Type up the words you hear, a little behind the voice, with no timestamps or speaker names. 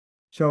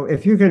So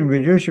if you can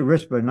reduce your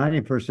risk by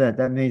 90%,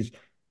 that means,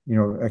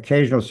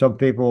 occasional some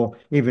people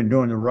even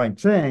doing the right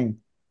thing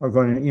are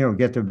going to,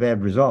 get the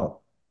bad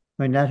result.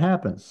 I mean, that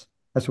happens.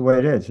 That's the way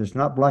it is. It's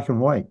not black and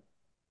white.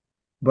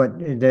 But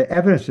the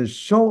evidence is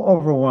so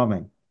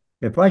overwhelming.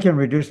 If I can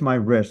reduce my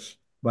risks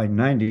by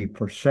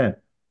 90%,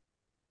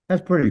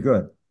 that's pretty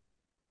good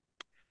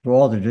for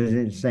all the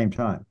disease at the same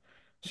time.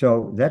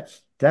 So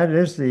that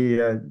is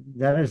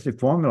the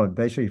formula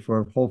basically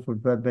for a whole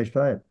food based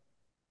diet.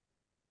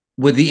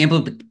 With the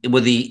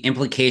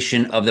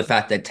implication of the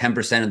fact that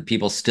 10% of the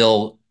people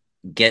still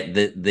get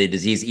the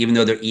disease, even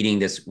though they're eating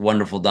this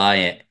wonderful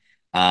diet,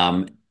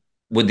 um,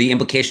 would the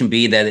implication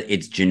be that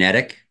it's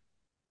genetic,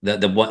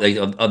 the one like,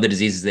 of the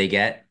diseases they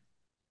get?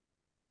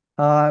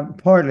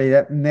 Partly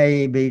that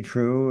may be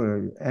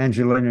true.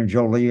 Angelina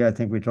Jolie, I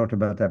think we talked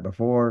about that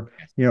before.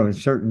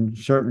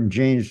 Certain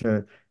genes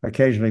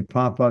occasionally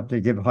pop up to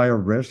give higher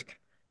risk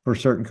for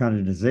certain kind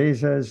of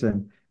diseases,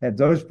 and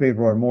those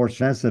people are more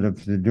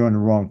sensitive to doing the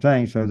wrong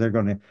thing, so they're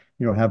going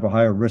to, have a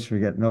higher risk for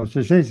getting those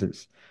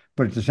diseases.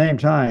 But at the same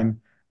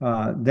time,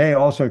 they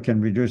also can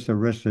reduce the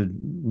risk to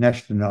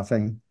next to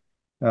nothing.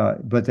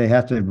 But they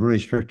have to really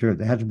stick to it.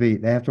 They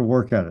have to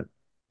work at it.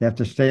 They have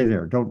to stay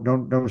there.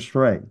 Don't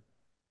stray.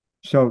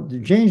 So the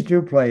genes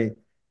do play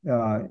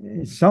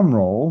some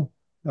role.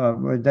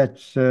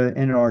 That's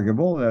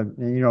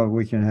inarguable.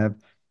 We can have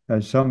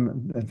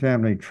some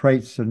family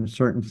traits and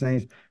certain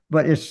things,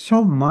 but it's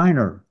so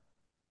minor,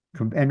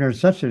 and there's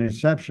such an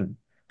exception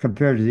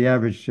compared to the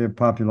average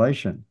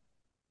population.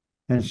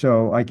 And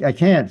so I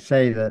can't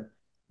say that.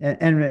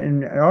 And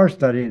in our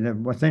study, the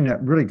one thing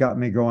that really got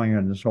me going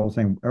on this whole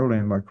thing early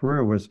in my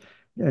career was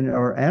in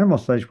our animal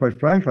studies, quite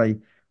frankly,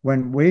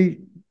 when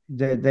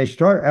they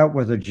start out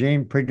with a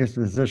gene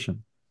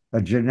predisposition,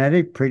 a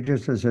genetic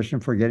predisposition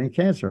for getting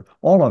cancer,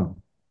 all of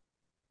them.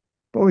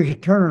 But we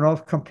could turn it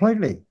off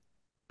completely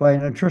by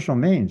nutritional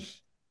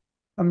means.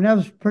 I mean, that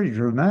was pretty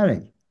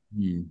dramatic.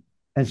 Hmm.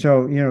 And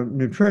so,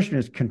 nutrition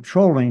is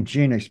controlling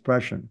gene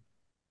expression.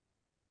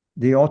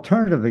 The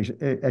alternative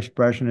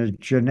expression is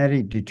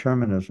genetic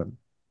determinism.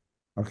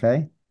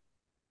 Okay.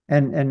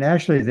 And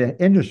actually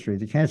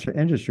the cancer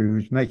industry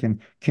who's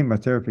making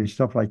chemotherapy,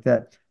 stuff like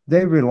that,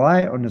 they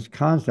rely on this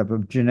concept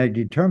of genetic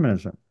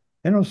determinism.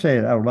 They don't say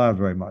it out loud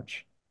very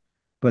much,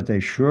 but they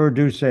sure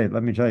do say it.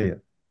 Let me tell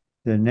you,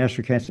 the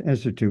National Cancer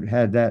Institute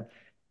had that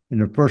in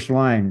the first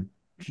line.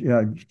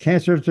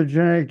 Cancer is a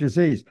genetic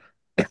disease.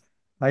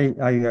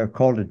 I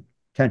called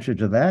attention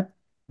to that.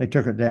 They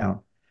took it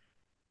down.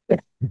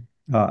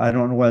 I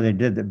don't know whether they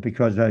did that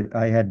because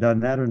I had done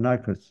that or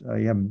not, because I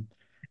am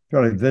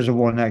fairly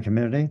visible in that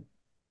community.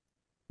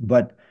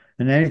 But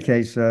in any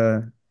case,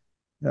 uh,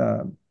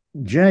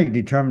 genetic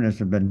determinants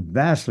have been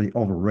vastly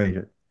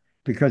overrated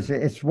because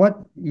it's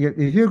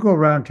if you go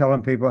around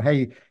telling people,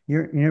 hey,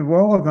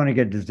 we're all going to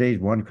get disease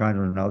one kind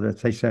or another.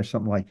 If they say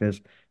something like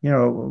this,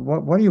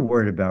 what are you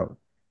worried about?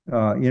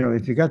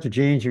 If you got the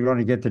genes, you're going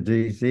to get the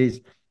disease.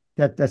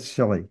 That's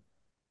silly.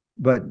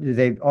 But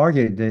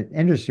the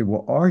industry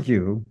will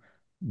argue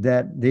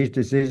that these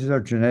diseases are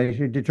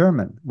genetically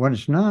determined when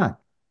it's not.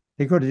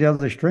 They go to the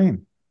other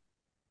extreme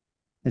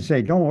and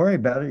say, don't worry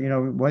about it.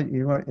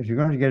 If you're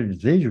going to get a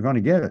disease, you're going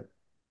to get it.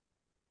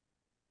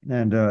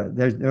 And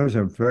those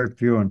are very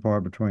few and far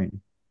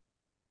between.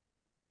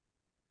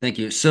 Thank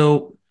you.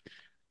 So,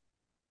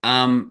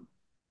 um,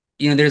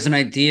 there's an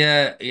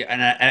idea,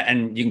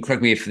 and you can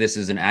correct me if this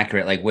isn't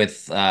accurate. Like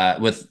with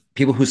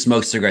people who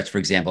smoke cigarettes, for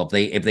example,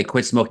 if they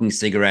quit smoking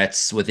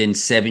cigarettes within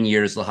 7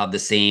 years, they'll have the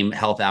same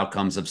health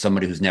outcomes of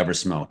somebody who's never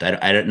smoked. And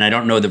I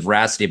don't know the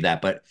veracity of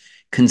that, but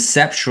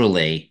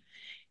conceptually,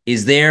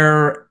 is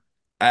there,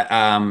 uh,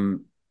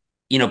 um,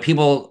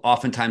 people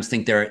oftentimes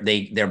think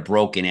they're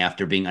broken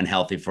after being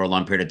unhealthy for a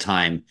long period of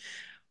time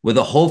with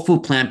a whole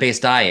food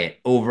plant-based diet.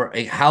 Over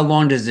how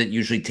long does it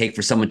usually take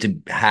for someone to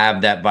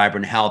have that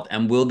vibrant health,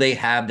 and will they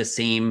have the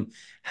same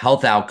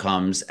health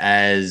outcomes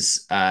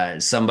as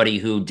somebody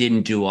who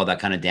didn't do all that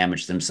kind of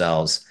damage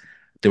themselves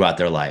throughout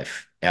their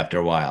life after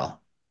a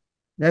while?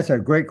 That's a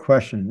great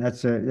question.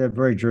 That's a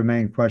very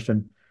germane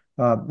question.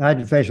 I had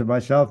to face it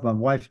myself. My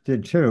wife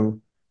did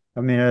too. I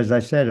mean, as I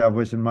said, I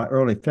was in my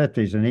early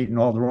 50s and eating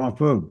all the wrong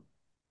food.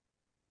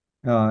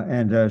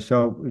 And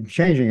so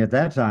changing at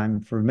that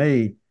time for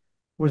me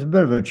was a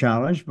bit of a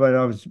challenge, but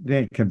I was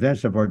being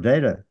convinced of our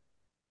data.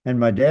 And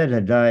my dad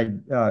had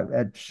died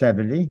at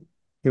 70.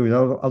 He was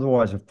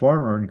otherwise a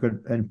farmer and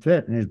good and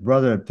fit, and his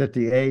brother at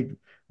 58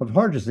 of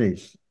heart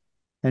disease.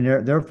 And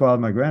their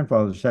father, my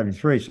grandfather, was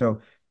 73.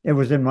 So it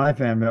was in my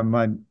family.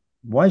 My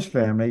wife's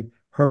family,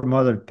 her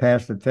mother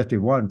passed at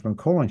 51 from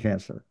colon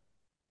cancer.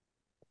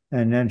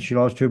 And then she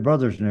lost two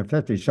brothers in their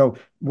 50s. So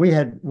we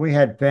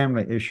had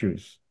family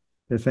issues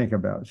to think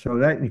about. So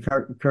that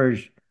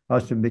encouraged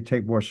us to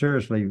take more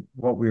seriously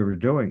what we were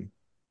doing.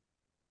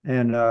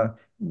 And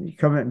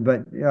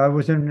but I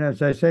was in,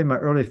 as I say, my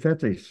early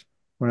 50s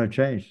when I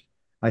changed.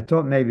 I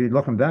thought maybe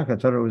looking back, I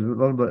thought it was a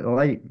little bit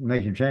late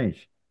making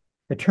change.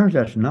 It turns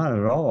out it's not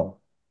at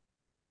all.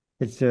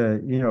 It's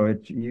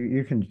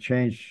you can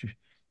change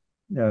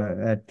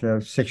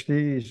at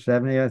 60,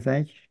 70, I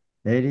think,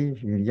 80,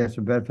 you get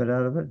some benefit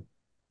out of it.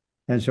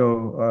 And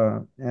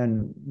so,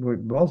 and we,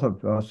 both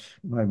of us,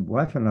 my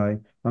wife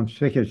and I'm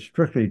speaking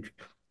strictly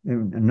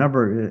in a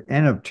number,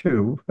 N of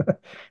two,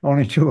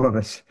 only two of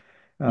us.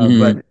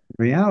 But Hmm. in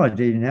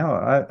reality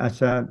now, I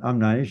said I'm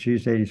 90,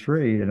 she's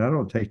 83, and I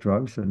don't take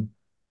drugs, and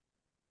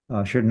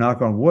should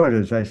knock on wood,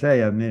 as I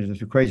say. I mean,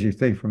 it's a crazy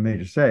thing for me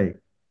to say.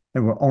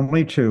 And we're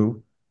only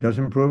two,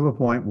 doesn't prove a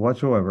point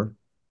whatsoever.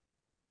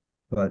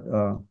 But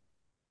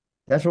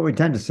that's what we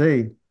tend to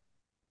see.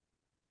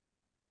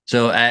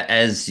 So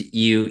as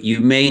you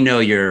may know,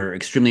 you're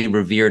extremely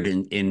revered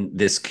in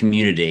this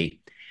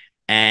community,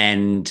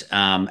 and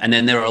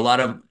then there are a lot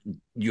of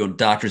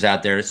doctors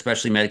out there,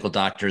 especially medical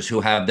doctors,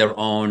 who have their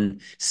own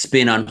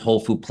spin on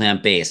whole food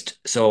plant based.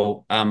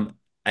 So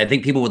I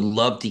think people would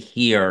love to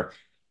hear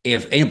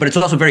if, but it's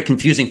also very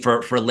confusing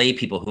for lay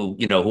people who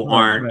Right,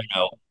 aren't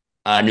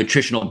right.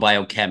 nutritional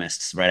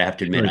biochemists, right? I have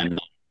to admit Sure. I'm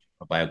not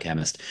a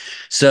biochemist.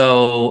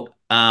 So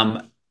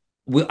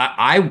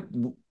I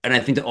and I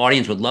think the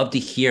audience would love to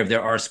hear if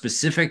there are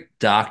specific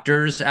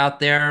doctors out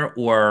there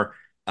or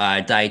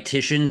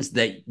dietitians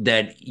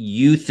that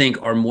you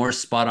think are more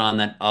spot on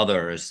than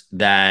others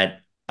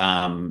that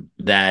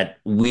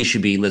we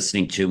should be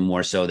listening to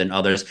more so than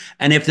others.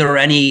 And if there are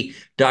any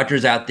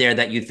doctors out there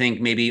that you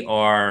think maybe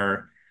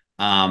are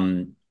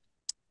um,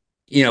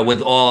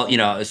 with all,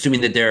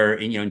 assuming that their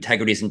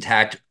integrity is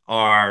intact,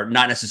 are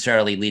not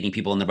necessarily leading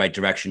people in the right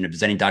direction. If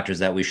there's any doctors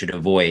that we should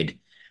avoid,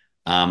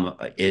 I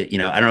don't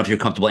know if you're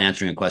comfortable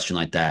answering a question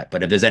like that,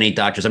 but if there's any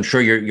doctors, I'm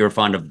sure you're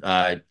fond of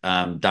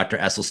Dr.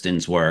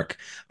 Esselstyn's work.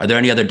 Are there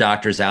any other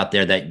doctors out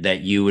there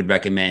that you would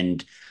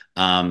recommend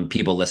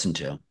people listen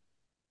to?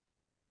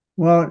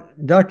 Well,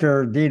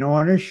 Dr. Dean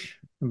Ornish,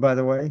 by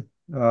the way,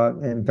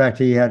 in fact,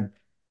 he had,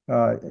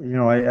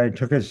 I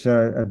took his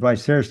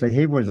advice seriously.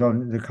 He was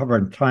on the cover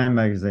of Time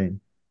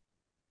magazine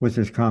with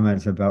his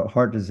comments about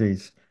heart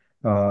disease,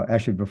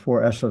 actually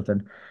before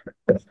Esselstyn.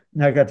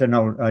 And I got to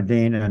know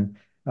Dean, and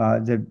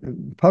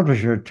the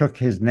publisher took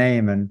his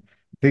name and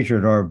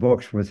featured our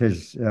books with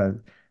his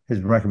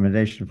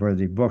recommendation for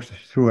the books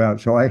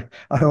throughout. So I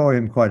owe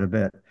him quite a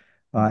bit.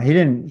 He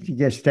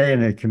didn't stay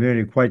in the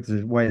community quite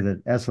the way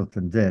that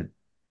Esselstyn did.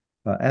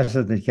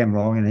 Esselstyn came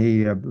along, and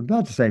he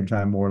about the same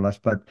time, more or less,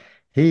 but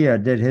he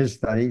did his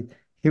study.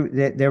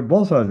 They're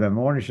both of them,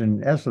 Ornish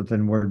and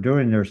Esselstyn, were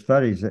doing their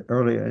studies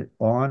early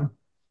on.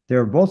 They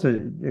were both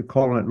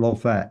calling it low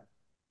fat.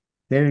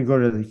 They didn't go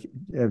to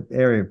the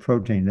area of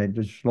protein; they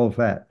just low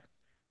fat,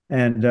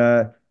 and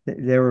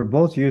they were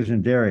both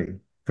using dairy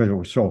because it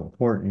was so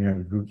important.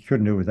 You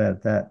couldn't do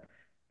without that.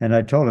 And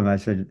I told him, I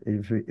said,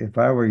 if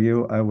I were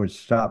you, I would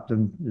stop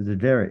the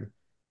dairy.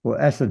 Well,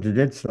 Esselstyn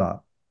did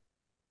stop,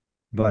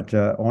 but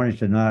Ornish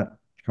did not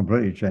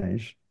completely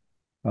change.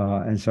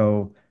 And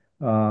so,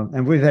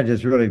 and we've had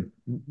this really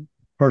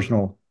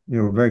personal,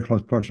 very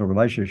close personal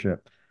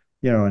relationship,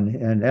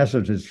 and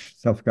Esselstyn's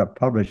stuff got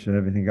published and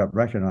everything got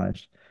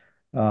recognized.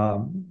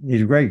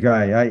 He's a great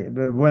guy.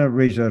 But one of the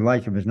reasons I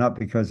like him is not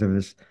because of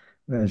his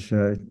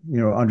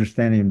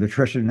understanding of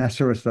nutrition and that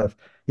sort of stuff.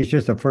 He's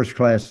just a first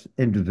class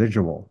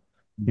individual,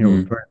 a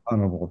Mhm. very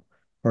honorable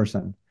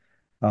person.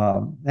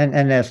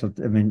 And that's, I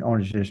mean,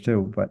 Ornish is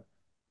too. But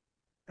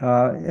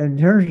in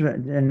terms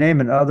of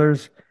naming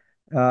others,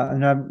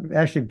 and I'm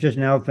actually just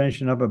now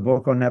finishing up a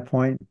book on that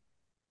point.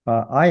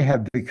 I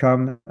have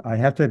become, I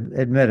have to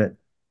admit it,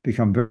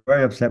 become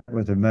very upset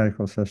with the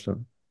medical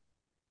system.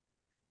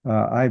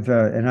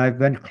 And I've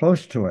been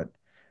close to it.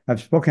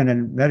 I've spoken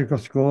in medical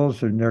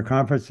schools and their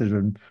conferences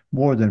in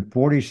more than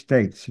 40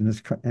 states in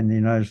the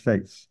United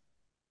States.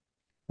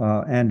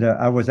 And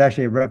I was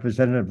actually a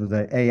representative of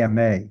the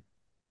AMA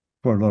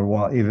for a little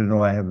while, even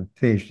though I have a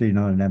PhD,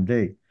 not an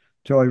MD.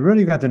 So I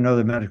really got to know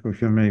the medical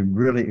community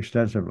really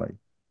extensively.